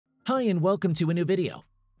Hi and welcome to a new video.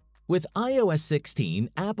 With iOS 16,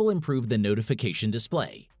 Apple improved the notification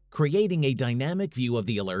display, creating a dynamic view of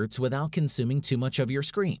the alerts without consuming too much of your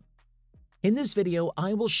screen. In this video,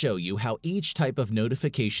 I will show you how each type of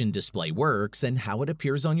notification display works and how it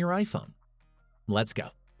appears on your iPhone. Let's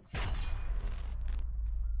go.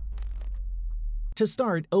 To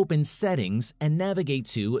start, open Settings and navigate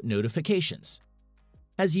to Notifications.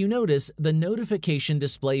 As you notice, the notification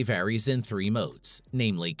display varies in three modes,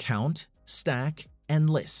 namely Count, Stack,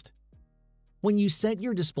 and List. When you set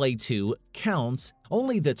your display to Count,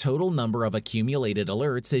 only the total number of accumulated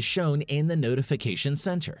alerts is shown in the notification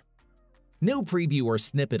center. No preview or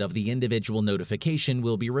snippet of the individual notification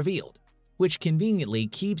will be revealed, which conveniently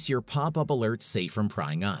keeps your pop-up alerts safe from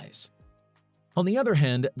prying eyes. On the other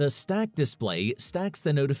hand, the Stack display stacks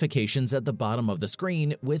the notifications at the bottom of the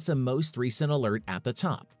screen with the most recent alert at the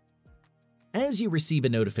top. As you receive a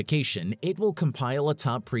notification, it will compile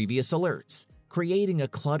atop previous alerts, creating a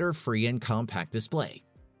clutter-free and compact display.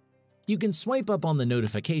 You can swipe up on the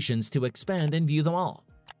notifications to expand and view them all.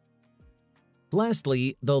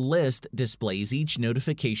 Lastly, the List displays each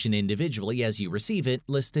notification individually as you receive it,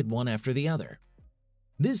 listed one after the other.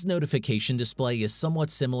 This notification display is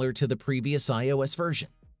somewhat similar to the previous iOS version.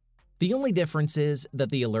 The only difference is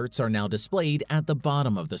that the alerts are now displayed at the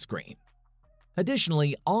bottom of the screen.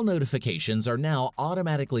 Additionally, all notifications are now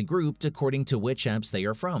automatically grouped according to which apps they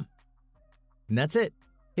are from. And that's it.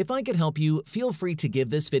 If I could help you, feel free to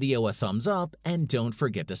give this video a thumbs up and don't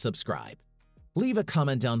forget to subscribe. Leave a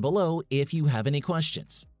comment down below if you have any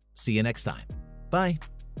questions. See you next time. Bye.